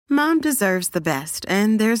Mom deserves the best,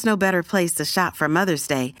 and there's no better place to shop for Mother's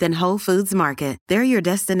Day than Whole Foods Market. They're your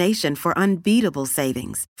destination for unbeatable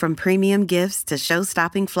savings, from premium gifts to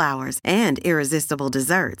show-stopping flowers and irresistible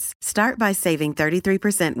desserts. Start by saving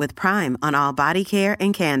 33% with Prime on all body care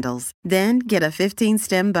and candles. Then get a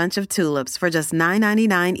 15-stem bunch of tulips for just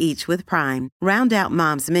 $9.99 each with Prime. Round out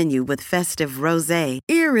Mom's menu with festive rosé,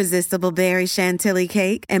 irresistible berry chantilly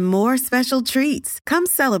cake, and more special treats. Come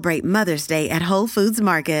celebrate Mother's Day at Whole Foods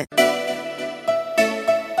Market.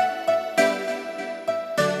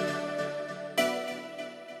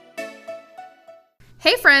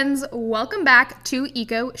 Hey friends, welcome back to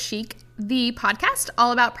Eco Chic, the podcast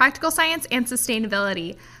all about practical science and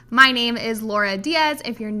sustainability. My name is Laura Diaz.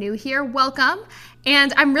 If you're new here, welcome.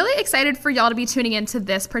 And I'm really excited for y'all to be tuning into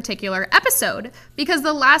this particular episode because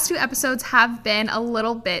the last two episodes have been a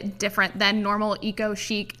little bit different than normal Eco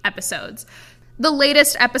Chic episodes. The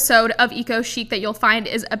latest episode of Eco Chic that you'll find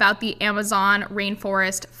is about the Amazon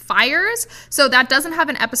rainforest fires. So that doesn't have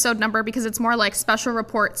an episode number because it's more like special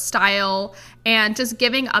report style and just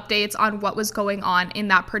giving updates on what was going on in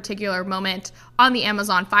that particular moment on the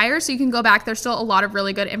Amazon fire. So you can go back. There's still a lot of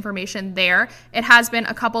really good information there. It has been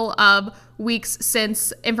a couple of weeks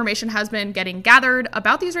since information has been getting gathered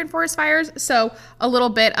about these rainforest fires. So a little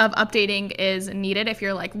bit of updating is needed if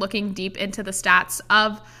you're like looking deep into the stats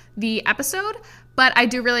of the episode, but I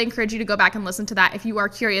do really encourage you to go back and listen to that if you are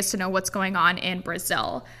curious to know what's going on in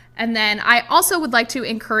Brazil. And then I also would like to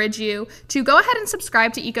encourage you to go ahead and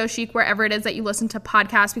subscribe to Eco Chic wherever it is that you listen to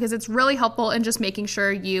podcasts because it's really helpful in just making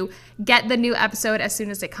sure you get the new episode as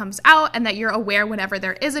soon as it comes out and that you're aware whenever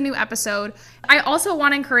there is a new episode. I also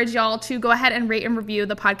want to encourage y'all to go ahead and rate and review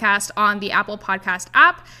the podcast on the Apple Podcast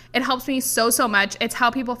app. It helps me so much. It's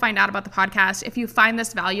how people find out about the podcast. If you find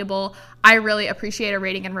this valuable, I really appreciate a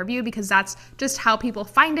rating and review because that's just how people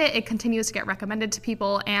find it. It continues to get recommended to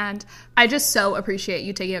people, and I just so appreciate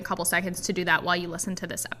you taking a couple seconds to do that while you listen to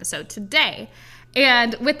this episode today.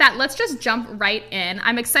 And with that, let's just jump right in.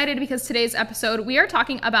 I'm excited because today's episode, we are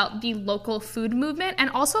talking about the local food movement and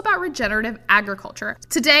also about regenerative agriculture.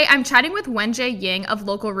 Today, I'm chatting with Wenjie Ying of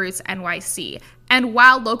Local Roots NYC. And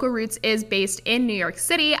while Local Roots is based in New York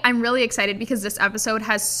City, I'm really excited because this episode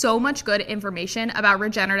has so much good information about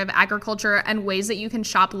regenerative agriculture and ways that you can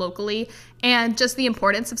shop locally and just the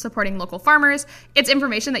importance of supporting local farmers. It's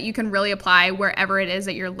information that you can really apply wherever it is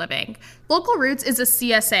that you're living. Local Roots is a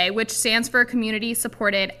CSA, which stands for Community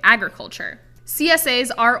Supported Agriculture.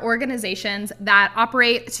 CSAs are organizations that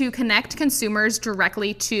operate to connect consumers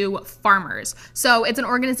directly to farmers. So it's an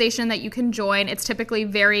organization that you can join. It's typically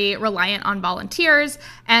very reliant on volunteers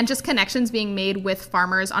and just connections being made with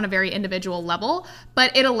farmers on a very individual level.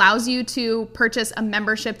 But it allows you to purchase a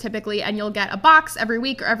membership typically, and you'll get a box every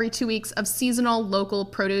week or every 2 weeks of seasonal local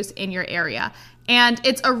produce in your area. And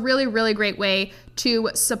it's a really, really great way to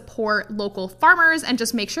support local farmers and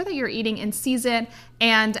just make sure that you're eating in season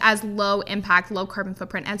and as low impact, low carbon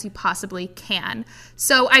footprint as you possibly can.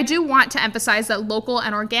 So I do want to emphasize that local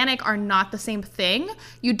and organic are not the same thing.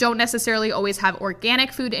 You don't necessarily always have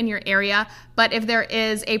organic food in your area, but if there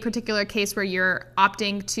is a particular case where you're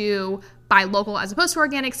opting to buy local as opposed to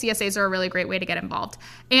organic, CSAs are a really great way to get involved.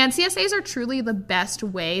 And CSAs are truly the best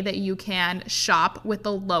way that you can shop with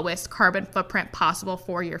the lowest carbon footprint possible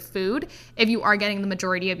for your food if you are getting the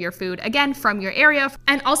majority of your food, again, from your area,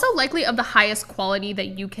 and also likely of the highest quality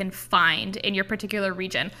that you can find in your particular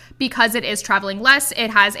region. Because it is traveling less,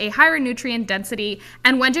 it has a higher nutrient density,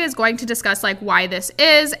 and Wenjie is going to discuss like why this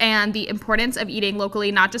is and the importance of eating locally,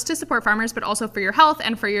 not just to support farmers, but also for your health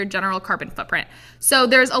and for your general carbon footprint. So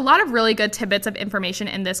there's a lot of really good tidbits of information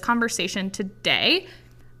in this conversation today.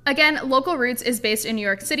 Again, Local Roots is based in New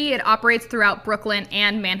York City. It operates throughout Brooklyn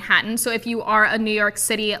and Manhattan. So if you are a New York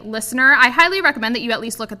City listener, I highly recommend that you at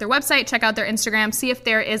least look at their website, check out their Instagram, see if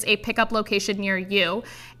there is a pickup location near you.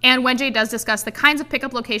 And Wenjie does discuss the kinds of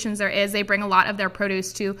pickup locations there is. They bring a lot of their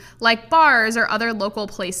produce to like bars or other local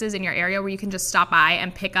places in your area where you can just stop by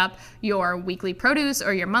and pick up your weekly produce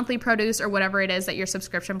or your monthly produce or whatever it is that your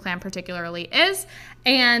subscription plan particularly is.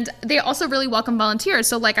 And they also really welcome volunteers.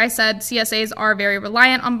 So like I said, CSAs are very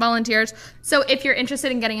reliant on volunteers. So if you're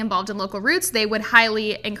interested in getting involved in Local Roots, they would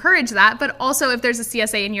highly encourage that. But also if there's a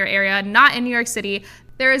CSA in your area, not in New York City,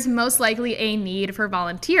 there is most likely a need for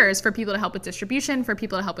volunteers, for people to help with distribution, for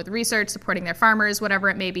people to help with research, supporting their farmers, whatever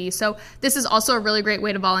it may be. So this is also a really great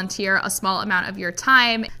way to volunteer a small amount of your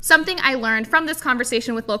time. Something I learned from this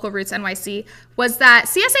conversation with Local Roots NYC was that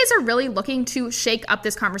CSAs are really looking to shake up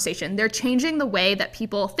this conversation. They're changing the way that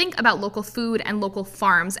people think about local food and local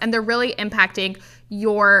farms, and they're really impacting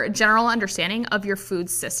your general understanding of your food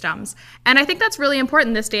systems. And I think that's really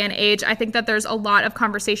important this day and age. I think that there's a lot of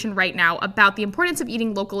conversation right now about the importance of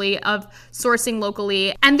eating locally, of sourcing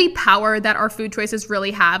locally, and the power that our food choices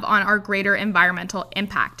really have on our greater environmental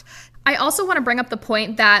impact. I also want to bring up the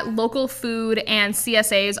point that local food and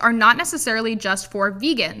CSAs are not necessarily just for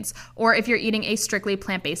vegans or if you're eating a strictly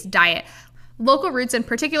plant-based diet. Local Roots in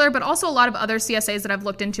particular, but also a lot of other CSAs that I've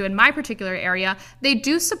looked into in my particular area, they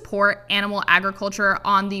do support animal agriculture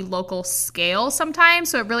on the local scale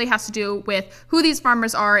sometimes. So it really has to do with who these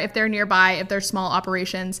farmers are, if they're nearby, if they're small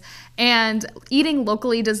operations. And eating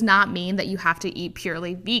locally does not mean that you have to eat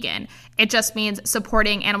purely vegan. It just means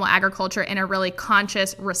supporting animal agriculture in a really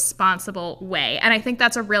conscious, responsible way. And I think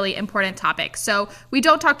that's a really important topic. So we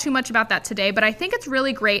don't talk too much about that today, but I think it's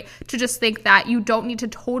really great to just think that you don't need to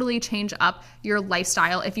totally change up your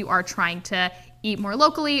lifestyle if you are trying to eat more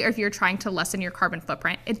locally or if you're trying to lessen your carbon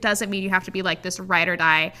footprint. It doesn't mean you have to be like this ride or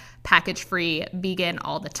die, package-free vegan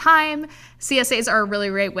all the time. CSAs are a really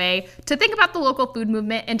great way to think about the local food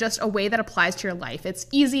movement in just a way that applies to your life. It's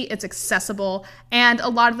easy, it's accessible, and a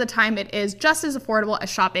lot of the time it is just as affordable as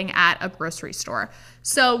shopping at a grocery store.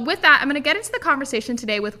 So with that, I'm going to get into the conversation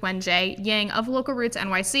today with Wenjie Yang of Local Roots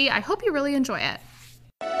NYC. I hope you really enjoy it.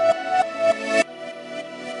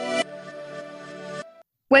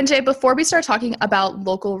 Wenjie, before we start talking about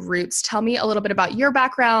Local Roots, tell me a little bit about your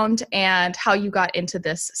background and how you got into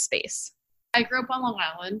this space. I grew up on Long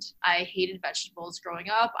Island. I hated vegetables growing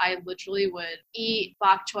up. I literally would eat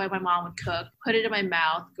bok choy my mom would cook, put it in my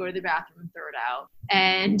mouth, go to the bathroom and throw it out.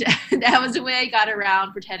 And that was the way I got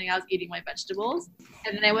around pretending I was eating my vegetables.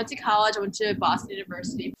 And then I went to college. I went to Boston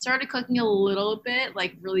University. Started cooking a little bit,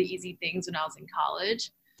 like really easy things when I was in college.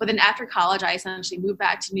 But then after college, I essentially moved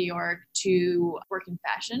back to New York to work in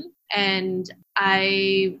fashion. And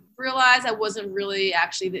I realized I wasn't really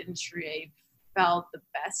actually the industry I felt the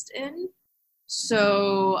best in.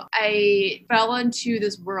 So I fell into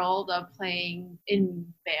this world of playing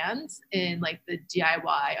in bands in like the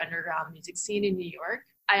DIY underground music scene in New York.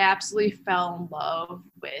 I absolutely fell in love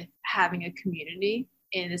with having a community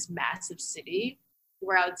in this massive city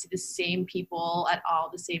where I would see the same people at all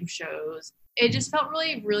the same shows. It just felt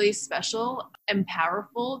really, really special and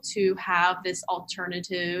powerful to have this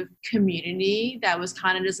alternative community that was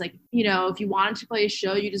kind of just like, you know, if you wanted to play a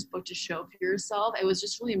show, you just booked a show for yourself. It was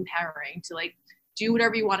just really empowering to like do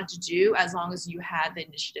whatever you wanted to do as long as you had the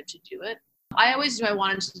initiative to do it. I always knew I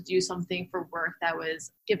wanted to do something for work that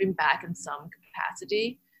was giving back in some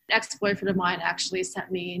capacity. An ex-boyfriend of mine actually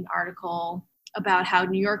sent me an article about how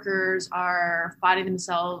New Yorkers are finding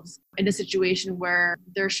themselves in a situation where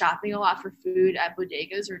they're shopping a lot for food at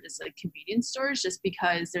bodegas or just like convenience stores just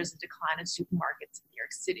because there's a decline in supermarkets in New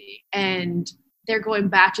York City. And they're going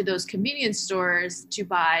back to those convenience stores to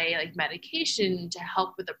buy like medication to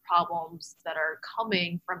help with the problems that are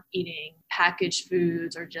coming from eating packaged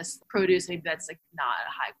foods or just produce maybe that's like not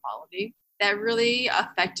high quality. That really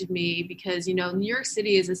affected me because, you know, New York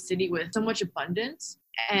City is a city with so much abundance.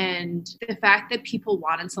 And the fact that people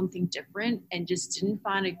wanted something different and just didn't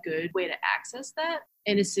find a good way to access that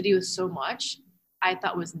in a city with so much, I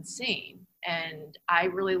thought was insane. And I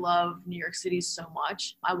really love New York City so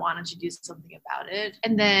much. I wanted to do something about it.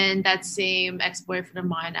 And then that same ex-boyfriend of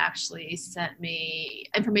mine actually sent me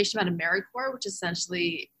information about AmeriCorps, which is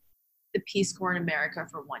essentially the Peace Corps in America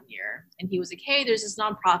for 1 year. And he was like, hey, there's this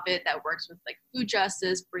nonprofit that works with like food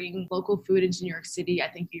justice, bringing local food into New York City.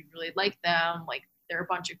 I think you'd really like them. Like, they're a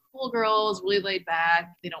bunch of cool girls, really laid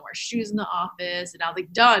back. They don't wear shoes in the office. And I was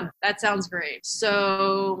like, done. That sounds great.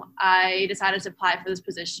 So I decided to apply for this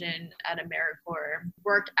position at AmeriCorps,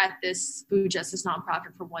 worked at this food justice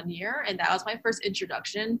nonprofit for 1 year. And that was my first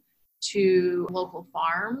introduction to local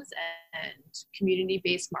farms and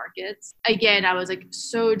community-based markets. Again, I was like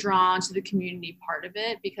so drawn to the community part of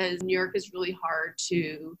it because New York is really hard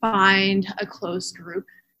to find a close group.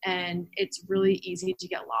 And it's really easy to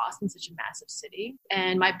get lost in such a massive city.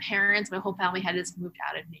 And my parents, my whole family had just moved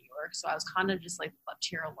out of New York. So I was kind of just like left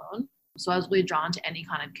here alone. So I was really drawn to any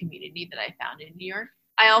kind of community that I found in New York.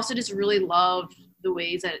 I also just really loved the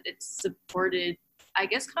ways that it supported, I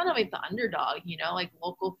guess, kind of like the underdog, you know, like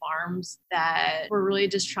local farms that were really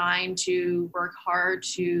just trying to work hard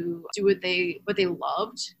to do what they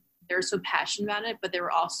loved. They were so passionate about it, but they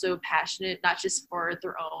were also passionate not just for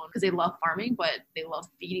their own, because they love farming, but they love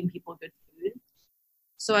feeding people good food.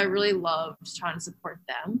 So I really loved trying to support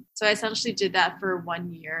them. So I essentially did that for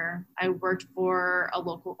 1 year. I worked for a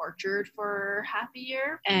local orchard for half a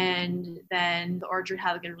year. And then the orchard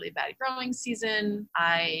had like a really bad growing season.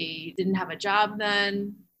 I didn't have a job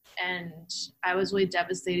then. And I was really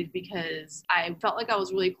devastated because I felt like I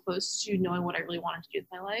was really close to knowing what I really wanted to do with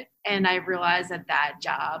my life. And I realized that that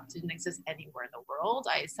job didn't exist anywhere in the world.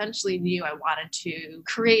 I essentially knew I wanted to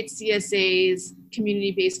create CSAs,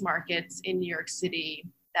 community-based markets in New York City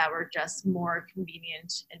that were just more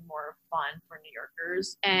convenient and more fun for New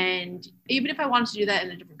Yorkers. And even if I wanted to do that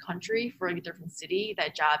in a different country for a different city,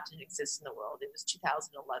 that job didn't exist in the world. It was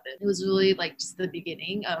 2011. It was really like just the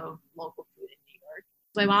beginning of local food in New York.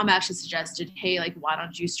 My mom actually suggested, hey, like, why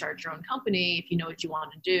don't you start your own company if you know what you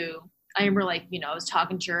want to do? I remember I was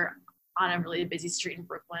talking to her on a really busy street in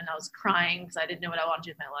Brooklyn. I was crying because I didn't know what I wanted to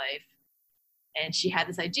do with my life. And she had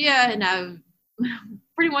this idea, and I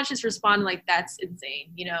pretty much just responded like, that's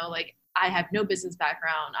insane. I have no business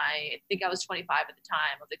background. I think I was 25 at the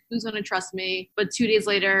time. I was like, who's going to trust me? But 2 days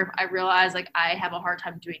later, I realized like I have a hard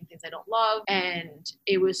time doing things I don't love. And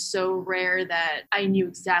it was so rare that I knew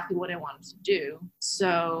exactly what I wanted to do.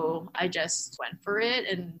 So I just went for it.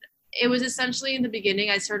 And it was essentially in the beginning,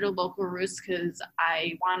 I started Local Roots because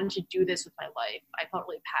I wanted to do this with my life. I felt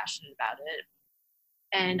really passionate about it.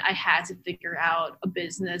 And I had to figure out a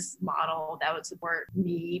business model that would support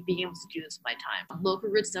me being able to do this with my time. Local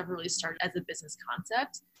Roots never really started as a business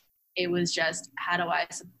concept. It was just, how do I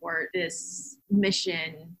support this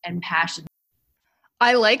mission and passion?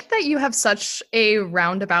 I like that you have such a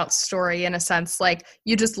roundabout story in a sense, like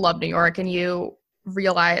you just love New York and you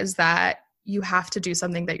realize that you have to do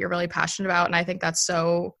something that you're really passionate about. And I think that's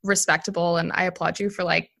so respectable. And I applaud you for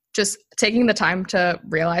like just taking the time to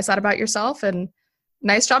realize that about yourself. And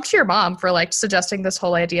nice job to your mom for like suggesting this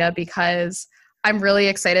whole idea, because I'm really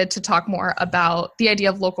excited to talk more about the idea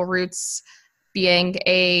of Local Roots being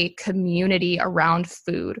a community around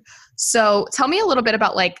food. So tell me a little bit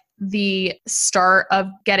about like the start of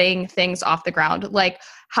getting things off the ground. Like,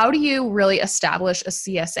 how do you really establish a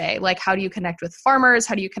CSA? Like, how do you connect with farmers?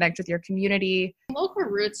 How do you connect with your community? Local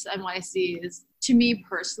Roots NYC is, to me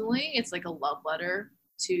personally, it's like a love letter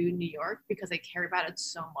to New York because I care about it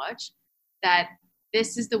so much that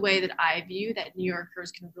this is the way that I view that New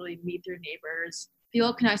Yorkers can really meet their neighbors,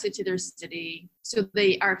 feel connected to their city, so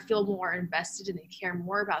they feel more invested and they care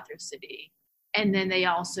more about their city. And then they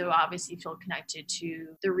also obviously feel connected to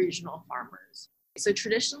the regional farmers. So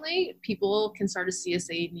traditionally, people can start a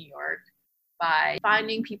CSA in New York by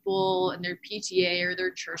finding people in their PTA or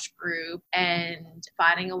their church group and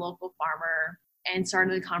finding a local farmer and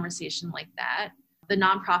starting a conversation like that. The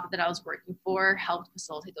nonprofit that I was working for helped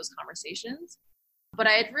facilitate those conversations. But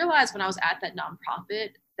I had realized when I was at that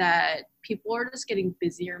nonprofit that people are just getting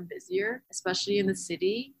busier and busier, especially in the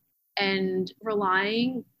city. And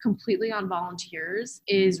relying completely on volunteers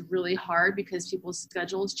is really hard because people's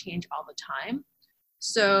schedules change all the time.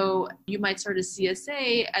 So you might start a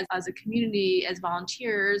CSA as a community, as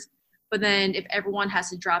volunteers, but then if everyone has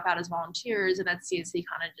to drop out as volunteers, then that CSA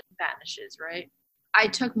kind of vanishes, right? I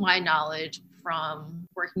took my knowledge from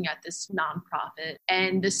working at this nonprofit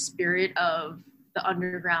and the spirit of the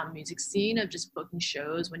underground music scene of just booking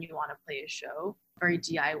shows when you want to play a show, very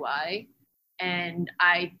DIY. And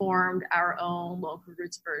I formed our own Local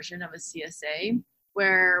Roots version of a CSA,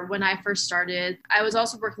 where when I first started, I was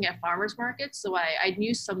also working at farmers markets. So I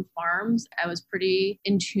knew some farms. I was pretty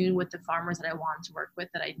in tune with the farmers that I wanted to work with,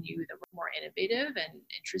 that I knew that were more innovative and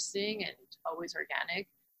interesting and always organic.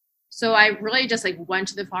 So I really just like went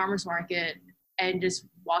to the farmers market and just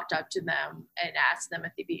walked up to them and asked them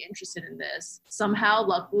if they'd be interested in this. Somehow,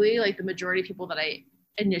 luckily, like the majority of people that I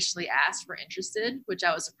initially asked were interested, which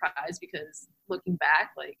I was surprised because looking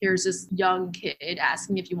back, like here's this young kid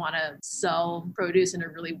asking if you want to sell produce in a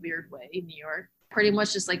really weird way in New York. Pretty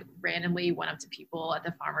much just like randomly went up to people at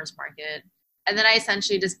the farmer's market. And then I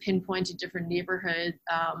essentially just pinpointed different neighborhood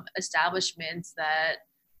establishments that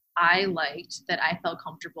I liked, that I felt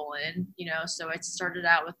comfortable in, so I started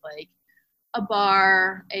out with like a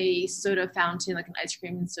bar, a soda fountain, like an ice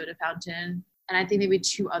cream and soda fountain, and I think maybe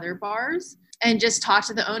 2 other bars, and just talk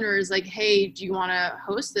to the owners like, hey, do you want to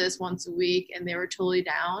host this once a week? And they were totally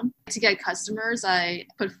down. To get customers, I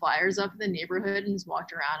put flyers up in the neighborhood and just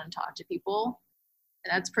walked around and talked to people.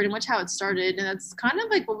 And that's pretty much how it started. And that's kind of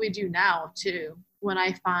like what we do now too. When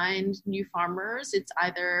I find new farmers, it's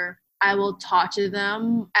either I will talk to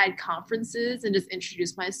them at conferences and just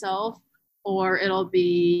introduce myself, or it'll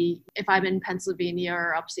be, if I'm in Pennsylvania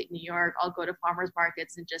or upstate New York, I'll go to farmers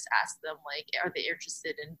markets and just ask them, like, are they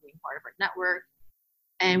interested in being part of our network?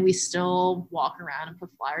 And we still walk around and put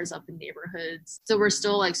flyers up in neighborhoods. So we're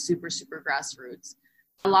still like super, super grassroots.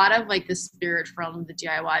 A lot of like the spirit from the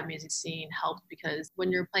DIY music scene helped because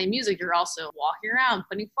when you're playing music, you're also walking around,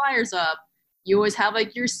 putting flyers up. you always have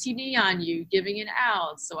like your CD on you giving it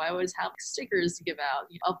out. So I always have stickers to give out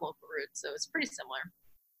of local roots. So it's pretty similar.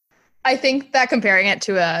 I think that comparing it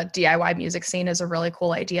to a DIY music scene is a really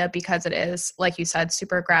cool idea because it is, like you said,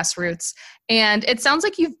 super grassroots. And it sounds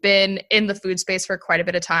like you've been in the food space for quite a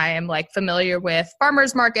bit of time, like familiar with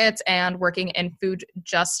farmers markets and working in food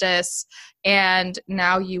justice. And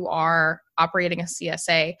now you are operating a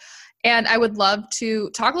CSA. And I would love to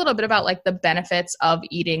talk a little bit about like the benefits of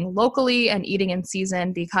eating locally and eating in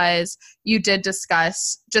season, because you did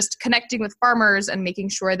discuss just connecting with farmers and making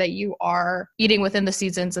sure that you are eating within the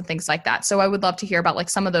seasons and things like that. So I would love to hear about like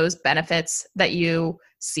some of those benefits that you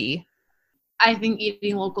see. I think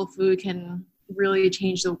eating local food can really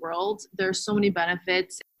change the world. There's so many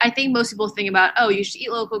benefits. I think most people think about, oh, you should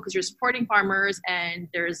eat local because you're supporting farmers and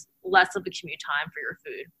there's less of a commute time for your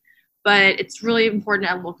food. But it's really important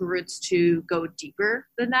at Local Roots to go deeper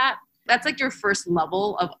than that. That's like your first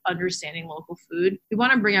level of understanding local food. We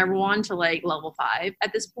want to bring everyone to like level 5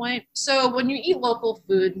 at this point. So when you eat local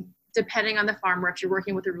food, depending on the farmer, if you're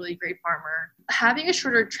working with a really great farmer, having a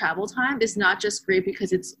shorter travel time is not just great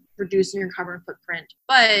because it's reducing your carbon footprint,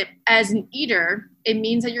 but as an eater, it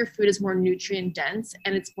means that your food is more nutrient dense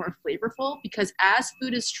and it's more flavorful, because as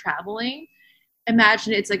food is traveling,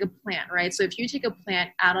 imagine it's like a plant, right? So if you take a plant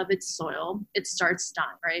out of its soil, it starts dying,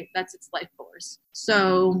 right? That's its life force.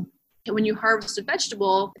 So when you harvest a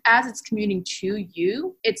vegetable, as it's commuting to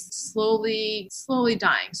you, it's slowly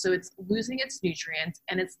dying. So it's losing its nutrients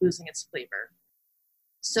and it's losing its flavor.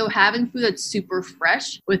 So having food that's super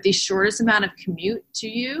fresh with the shortest amount of commute to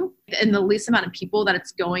you and the least amount of people that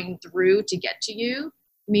it's going through to get to you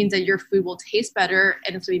means that your food will taste better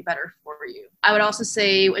and it's going to be better for you. I would also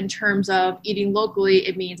say in terms of eating locally,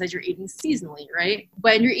 it means that you're eating seasonally, right?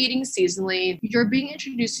 When you're eating seasonally, you're being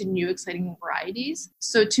introduced to new exciting varieties.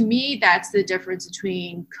 So to me, that's the difference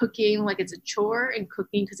between cooking like it's a chore and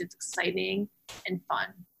cooking because it's exciting and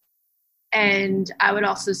fun. And I would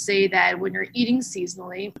also say that when you're eating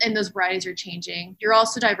seasonally and those varieties are changing, you're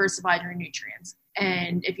also diversifying your nutrients.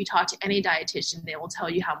 And if you talk to any dietitian, they will tell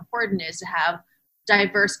you how important it is to have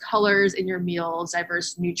diverse colors in your meals,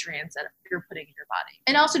 diverse nutrients that you're putting in your body.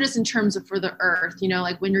 And also just in terms of for the earth, you know,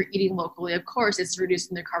 like when you're eating locally, of course, it's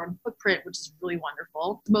reducing the carbon footprint, which is really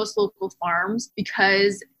wonderful. Most local farms,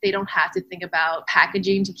 because they don't have to think about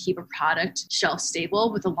packaging to keep a product shelf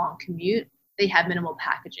stable with a long commute, they have minimal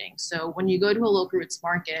packaging. So when you go to a Local Roots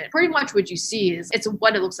market, pretty much what you see is it's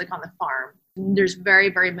what it looks like on the farm. There's very,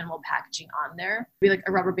 very minimal packaging on there. It'd be like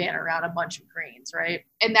a rubber band around a bunch of greens, right?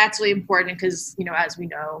 And that's really important because, you know, as we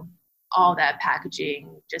know, all that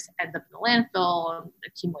packaging just ends up in the landfill and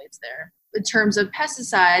accumulates there. In terms of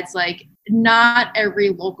pesticides, like not every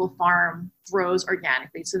local farm grows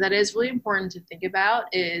organically. So that is really important to think about.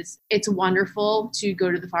 Is it's wonderful to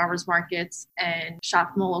go to the farmers markets and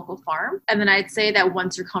shop from a local farm. And then I'd say that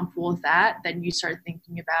once you're comfortable with that, then you start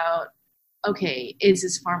thinking about, okay, is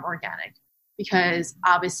this farm organic? Because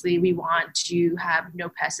obviously we want to have no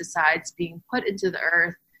pesticides being put into the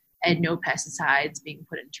earth and no pesticides being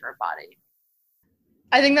put into our body.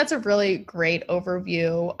 I think that's a really great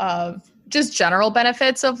overview of just general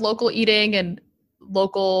benefits of local eating and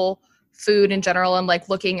local food in general, and like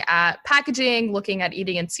looking at packaging, looking at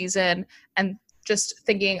eating in season, and just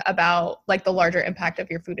thinking about like the larger impact of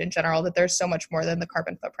your food in general, that there's so much more than the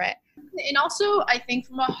carbon footprint. And also, I think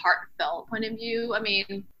from a heartfelt point of view, I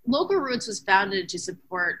mean, Local Roots was founded to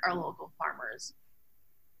support our local farmers.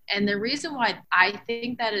 And the reason why I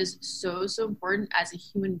think that is so important as a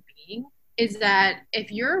human being is that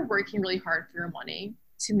if you're working really hard for your money,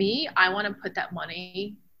 to me, I want to put that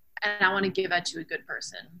money and I want to give that to a good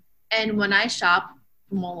person. And when I shop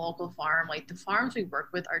from a local farm, like the farms we work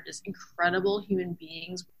with are just incredible human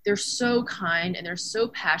beings. They're so kind and they're so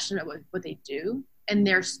passionate about what they do. And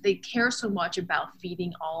they care so much about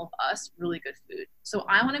feeding all of us really good food. So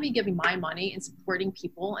I want to be giving my money and supporting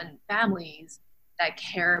people and families that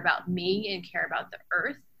care about me and care about the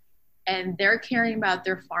earth. And they're caring about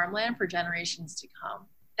their farmland for generations to come.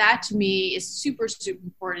 That to me is super, super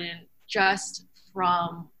important just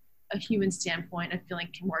from a human standpoint of feeling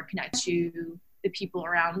more connected to the people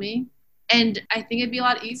around me. And I think it'd be a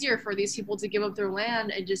lot easier for these people to give up their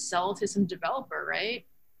land and just sell to some developer, right?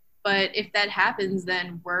 But if that happens,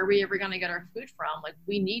 then where are we ever going to get our food from? Like,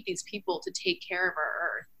 we need these people to take care of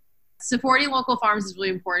our earth. Supporting local farms is really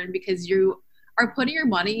important because you are putting your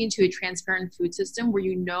money into a transparent food system where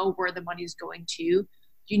you know where the money is going to.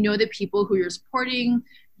 You know the people who you're supporting.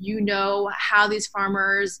 You know how these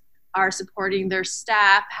farmers are supporting their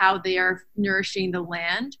staff, how they are nourishing the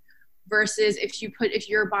land. Versus if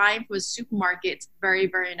you're buying from a supermarket, it's very,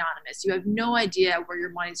 very anonymous. You have no idea where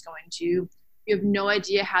your money's going to. You have no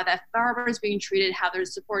idea how that farmer is being treated, how they're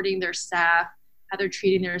supporting their staff, how they're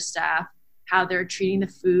treating their staff, how they're treating the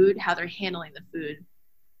food, how they're handling the food.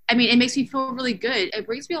 I mean, it makes me feel really good. It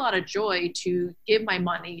brings me a lot of joy to give my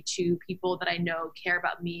money to people that I know care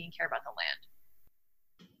about me and care about the land.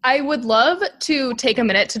 I would love to take a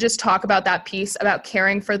minute to just talk about that piece about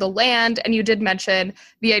caring for the land. And you did mention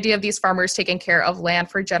the idea of these farmers taking care of land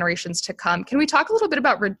for generations to come. Can we talk a little bit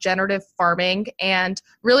about regenerative farming and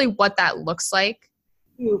really what that looks like?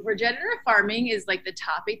 Ooh, regenerative farming is like the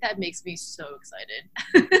topic that makes me so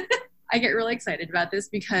excited. I get really excited about this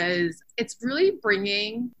because it's really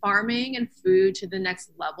bringing farming and food to the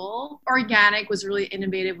next level. Organic was really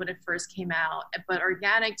innovative when it first came out, but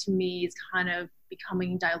organic to me is kind of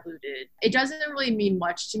becoming diluted. It doesn't really mean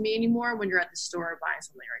much to me anymore when you're at the store buying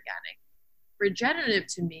something organic. Regenerative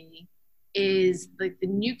to me is like the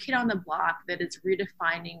new kid on the block that is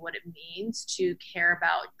redefining what it means to care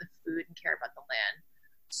about the food and care about the land.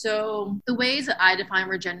 So the ways that I define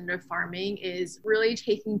regenerative farming is really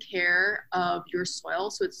taking care of your soil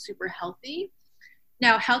so it's super healthy.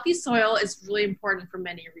 Now, healthy soil is really important for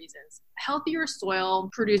many reasons. Healthier soil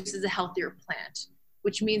produces a healthier plant,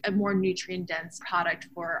 which means a more nutrient-dense product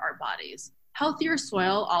for our bodies. Healthier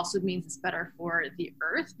soil also means it's better for the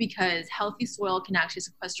earth because healthy soil can actually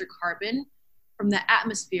sequester carbon from the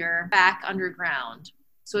atmosphere back underground.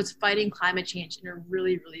 So it's fighting climate change in a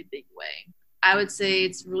really, really big way. I would say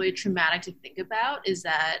it's really traumatic to think about is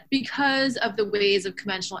that because of the ways of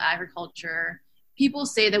conventional agriculture, people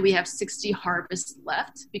say that we have 60 harvests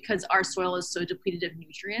left because our soil is so depleted of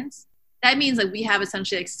nutrients. That means that we have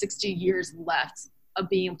essentially like 60 years left of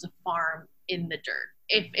being able to farm in the dirt.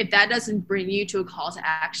 If that doesn't bring you to a call to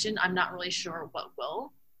action, I'm not really sure what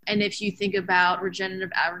will. And if you think about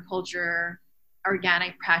regenerative agriculture,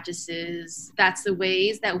 organic practices, that's the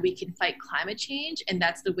ways that we can fight climate change, and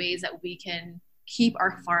that's the ways that we can keep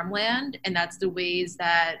our farmland, and that's the ways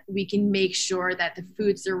that we can make sure that the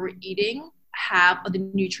foods that we're eating have the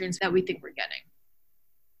nutrients that we think we're getting.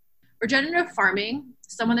 Regenerative farming,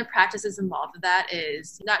 some of the practices involved with that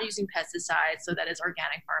is not using pesticides, so that is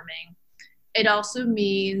organic farming. It also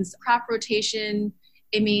means crop rotation.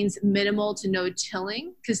 It means minimal to no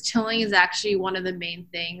tilling, because tilling is actually one of the main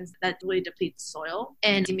things that really depletes soil.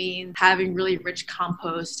 And it means having really rich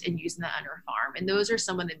compost and using that on your farm. And those are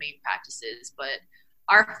some of the main practices. But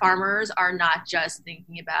our farmers are not just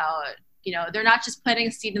thinking about, they're not just planting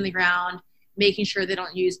a seed in the ground, making sure they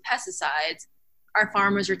don't use pesticides. Our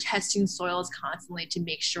farmers are testing soils constantly to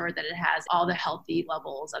make sure that it has all the healthy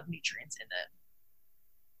levels of nutrients in it.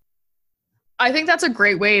 I think that's a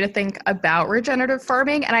great way to think about regenerative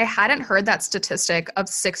farming. And I hadn't heard that statistic of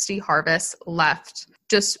 60 harvests left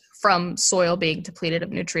just from soil being depleted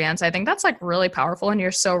of nutrients. I think that's like really powerful. And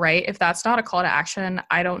you're so right. If that's not a call to action,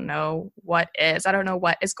 I don't know what is. I don't know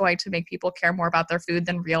what is going to make people care more about their food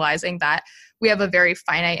than realizing that we have a very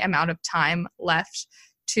finite amount of time left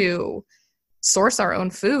to source our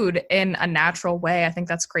own food in a natural way. I think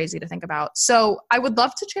that's crazy to think about. So I would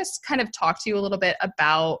love to just kind of talk to you a little bit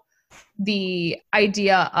about the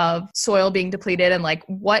idea of soil being depleted and like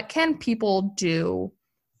what can people do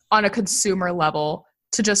on a consumer level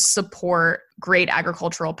to just support great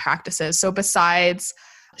agricultural practices. So besides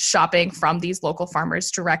shopping from these local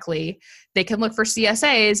farmers directly, they can look for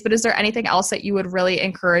CSAs, but is there anything else that you would really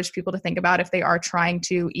encourage people to think about if they are trying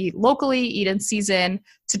to eat locally, eat in season,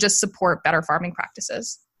 to just support better farming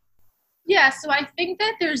practices? Yeah, so I think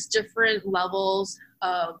that there's different levels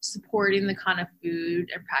of supporting the kind of food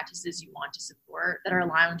and practices you want to support that are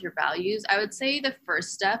aligned with your values. I would say the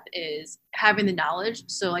first step is having the knowledge.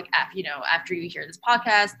 So like, after you hear this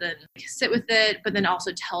podcast, then sit with it, but then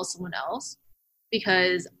also tell someone else,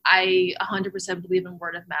 because I 100% believe in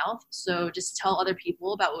word of mouth. So just tell other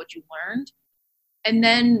people about what you learned. And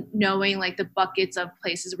then knowing like the buckets of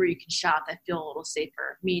places where you can shop that feel a little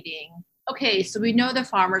safer, meaning, okay, so we know the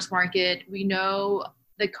farmer's market, we know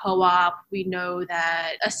the co-op, we know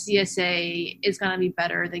that a CSA is going to be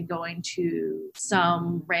better than going to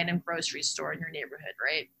some random grocery store in your neighborhood,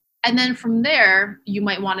 right? And then from there, you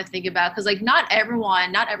might want to think about, because like not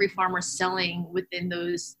every farmer selling within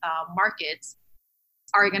those markets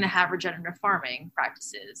are going to have regenerative farming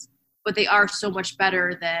practices, but they are so much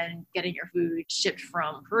better than getting your food shipped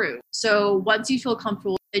from Peru. So once you feel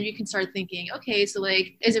comfortable, then you can start thinking, okay, so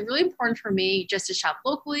like, is it really important for me just to shop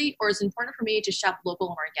locally, or is it important for me to shop local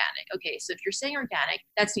and organic? Okay, so if you're saying organic,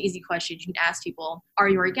 that's an easy question. You can ask people, are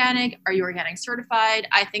you organic? Are you organic certified?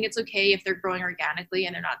 I think it's okay if they're growing organically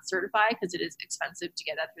and they're not certified, because it is expensive to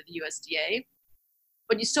get that through the USDA.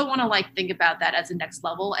 but you still want to like think about that as a next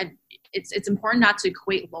level. And it's important not to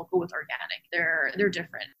equate local with organic. They're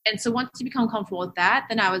different. And so once you become comfortable with that,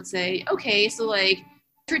 then I would say, okay, so like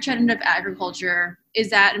regenerative agriculture, is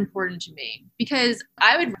that important to me? Because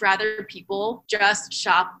I would rather people just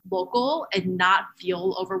shop local and not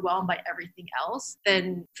feel overwhelmed by everything else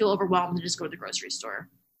than feel overwhelmed and just go to the grocery store.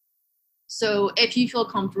 So if you feel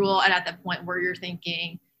comfortable and at that point where you're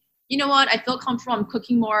thinking, you know what, I feel comfortable, I'm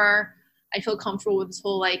cooking more, I feel comfortable with this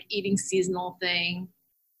whole like eating seasonal thing,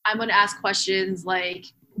 I'm going to ask questions like,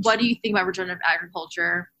 what do you think about regenerative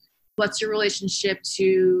agriculture? What's your relationship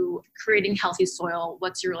to creating healthy soil?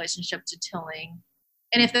 What's your relationship to tilling?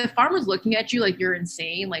 And if the farmer's looking at you like you're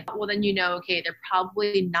insane, like, well, then you know, okay, they're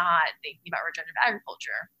probably not thinking about regenerative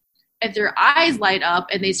agriculture. If their eyes light up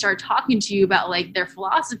and they start talking to you about like their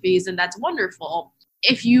philosophies, and that's wonderful.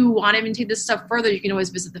 If you want to even take this stuff further, you can always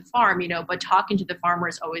visit the farm, but talking to the farmer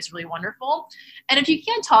is always really wonderful. And if you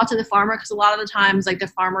can't talk to the farmer, because a lot of the times like the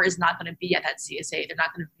farmer is not going to be at that CSA, they're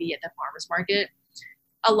not going to be at the farmer's market.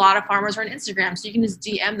 A lot of farmers are on Instagram, so you can just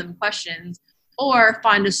DM them questions or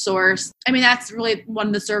find a source. I mean, that's really one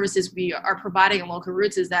of the services we are providing in Local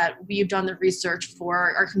Roots, is that we've done the research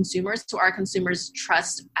for our consumers, so our consumers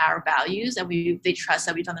trust our values and they trust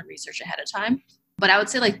that we've done the research ahead of time. But I would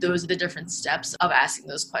say like those are the different steps of asking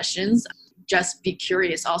those questions. Just be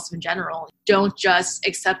curious also in general. Don't just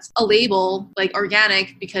accept a label like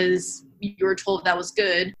organic because you were told that was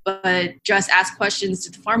good, but just ask questions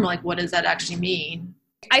to the farmer like, what does that actually mean?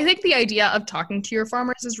 I think the idea of talking to your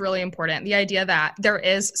farmers is really important. The idea that there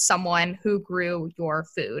is someone who grew your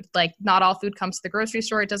food. Like, not all food comes to the grocery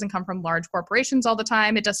store. It doesn't come from large corporations all the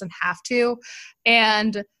time. It doesn't have to.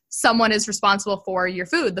 And someone is responsible for your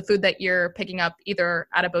food, the food that you're picking up either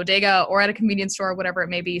at a bodega or at a convenience store, whatever it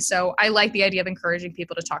may be. So I like the idea of encouraging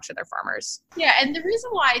people to talk to their farmers. Yeah, and the reason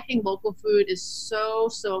why I think local food is so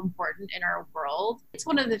important in our world, it's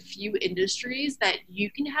one of the few industries that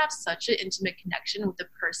you can have such an intimate connection with the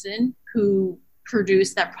person who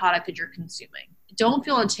produced that product that you're consuming. Don't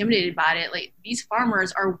feel intimidated by it. Like, these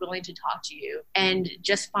farmers are willing to talk to you and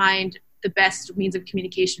just find the best means of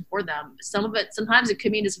communication for them. Sometimes it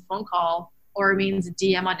could mean just a phone call, or it means a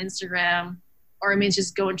DM on Instagram, or it means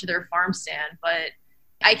just going to their farm stand. But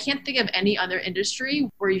I can't think of any other industry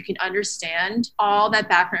where you can understand all that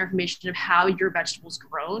background information of how your vegetables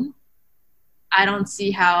grown. I don't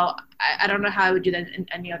know how I would do that in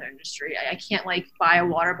any other industry. I can't like buy a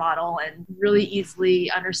water bottle and really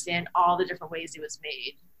easily understand all the different ways it was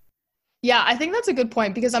made. Yeah, I think that's a good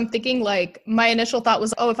point, because I'm thinking like my initial thought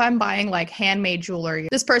was, if I'm buying like handmade jewelry,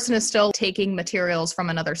 this person is still taking materials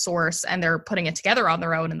from another source and they're putting it together on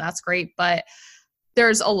their own, and that's great. But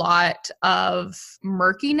there's a lot of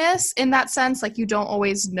murkiness in that sense. Like, you don't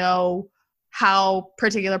always know how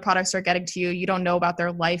particular products are getting to you. You don't know about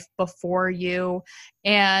their life before you.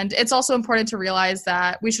 And it's also important to realize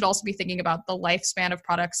that we should also be thinking about the lifespan of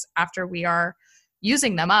products after we are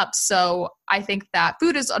using them up. So I think that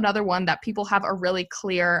food is another one that people have a really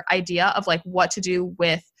clear idea of like what to do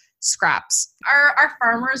with scraps. Our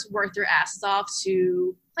farmers work their asses off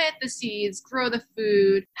to plant the seeds, grow the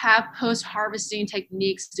food, have post-harvesting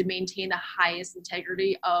techniques to maintain the highest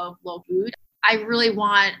integrity of local food. I really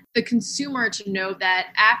want the consumer to know that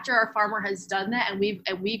after our farmer has done that and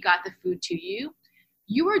we got the food to you,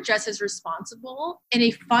 you are just as responsible in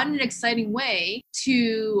a fun and exciting way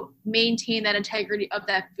to maintain that integrity of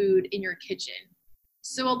that food in your kitchen.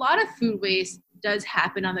 So a lot of food waste does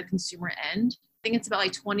happen on the consumer end. I think it's about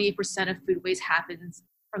like 28% of food waste happens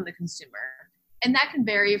from the consumer. And that can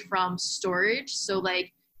vary from storage. So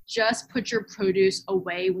like, just put your produce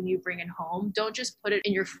away when you bring it home. Don't just put it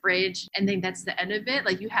in your fridge and think that's the end of it.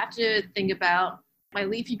 Like, you have to think about, my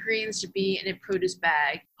leafy greens to be in a produce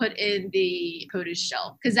bag, put in the produce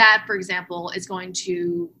shelf. Because that, for example, is going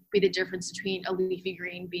to be the difference between a leafy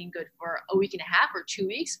green being good for a week and a half or 2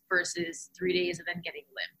 weeks versus 3 days and then getting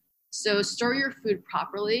limp. So store your food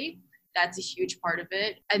properly. That's a huge part of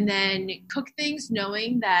it. And then cook things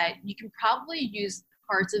knowing that you can probably use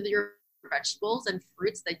parts of your vegetables and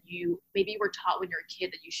fruits that you maybe were taught when you were a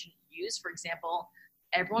kid that you shouldn't use. For example,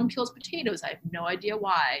 everyone peels potatoes. I have no idea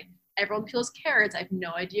why. Everyone peels carrots. I have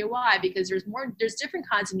no idea why, because there's different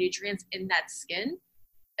kinds of nutrients in that skin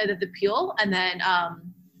of the peel. And then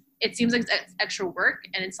it seems like it's extra work,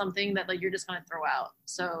 and it's something that like you're just going to throw out.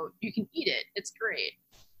 So you can eat it. It's great.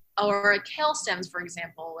 Or kale stems, for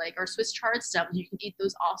example, like, or Swiss chard stems, you can eat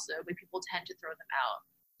those also, but people tend to throw them out.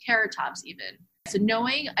 carrot tops even. So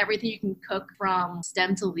knowing everything you can cook from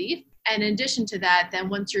stem to leaf. And in addition to that, then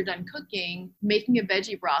once you're done cooking, making a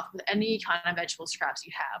veggie broth with any kind of vegetable scraps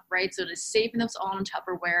you have, right? So to saving those all in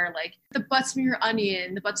Tupperware, like the butts from your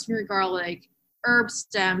onion, the butts from your garlic, herb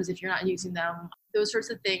stems, if you're not using them, those sorts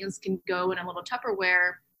of things can go in a little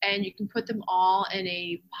Tupperware, and you can put them all in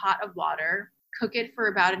a pot of water, cook it for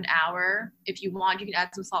about an hour. If you want, you can add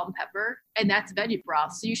some salt and pepper, and that's veggie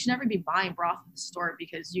broth. So you should never be buying broth at the store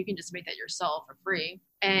because you can just make that yourself for free.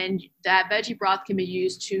 And that veggie broth can be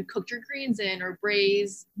used to cook your greens in, or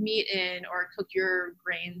braise meat in, or cook your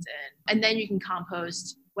grains in. And then you can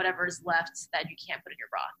compost whatever is left that you can't put in your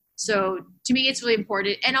broth. So to me, it's really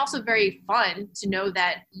important and also very fun to know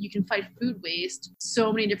that you can fight food waste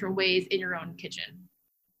so many different ways in your own kitchen.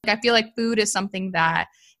 I feel like food is something that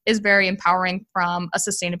is very empowering from a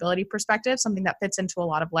sustainability perspective, something that fits into a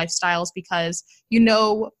lot of lifestyles because you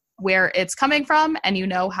know where it's coming from and you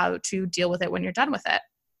know how to deal with it when you're done with it.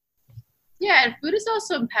 Yeah, and food is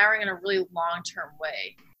also empowering in a really long-term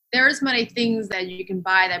way. There's many things that you can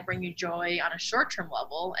buy that bring you joy on a short-term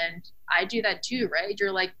level, and I do that too, right?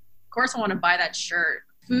 You're like, of course I want to buy that shirt.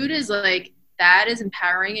 Food is like, that is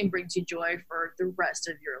empowering and brings you joy for the rest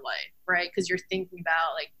of your life, right? Because you're thinking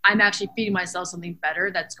about like, I'm actually feeding myself something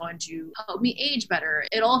better that's going to help me age better.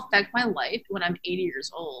 It'll affect my life when I'm 80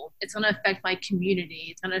 years old. It's going to affect my community.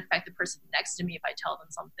 It's going to affect the person next to me if I tell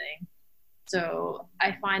them something. So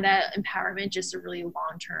I find that empowerment just a really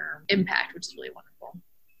long-term impact, which is really wonderful.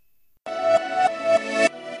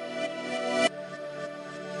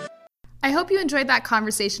 I hope you enjoyed that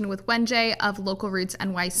conversation with Wenjie of Local Roots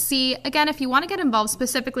NYC. Again, if you want to get involved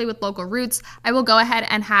specifically with Local Roots, I will go ahead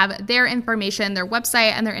and have their information, their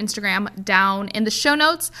website, and their Instagram down in the show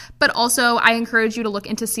notes. But also, I encourage you to look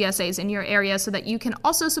into CSAs in your area so that you can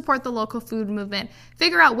also support the local food movement,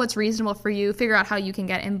 figure out what's reasonable for you, figure out how you can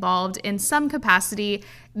get involved in some capacity.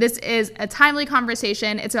 This is a timely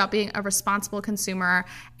conversation. It's about being a responsible consumer,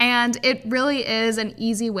 and it really is an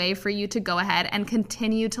easy way for you to go ahead and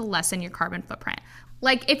continue to lessen your carbon footprint.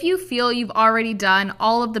 Like if you feel you've already done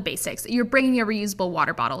all of the basics, you're bringing a reusable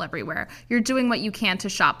water bottle everywhere, you're doing what you can to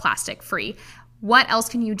shop plastic free, what else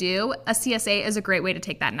can you do? A CSA is a great way to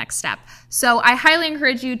take that next step. So I highly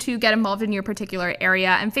encourage you to get involved in your particular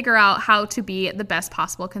area and figure out how to be the best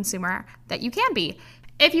possible consumer that you can be.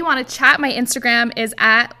 If you want to chat, my Instagram is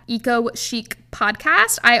at EcoChic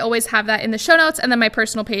Podcast. I always have that in the show notes. And then my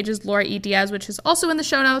personal page is Laura E. Diaz, which is also in the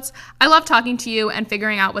show notes. I love talking to you and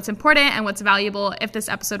figuring out what's important and what's valuable. If this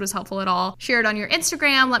episode was helpful at all, share it on your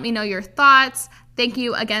Instagram. Let me know your thoughts. Thank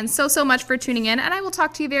you again so much for tuning in, and I will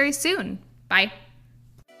talk to you very soon. Bye.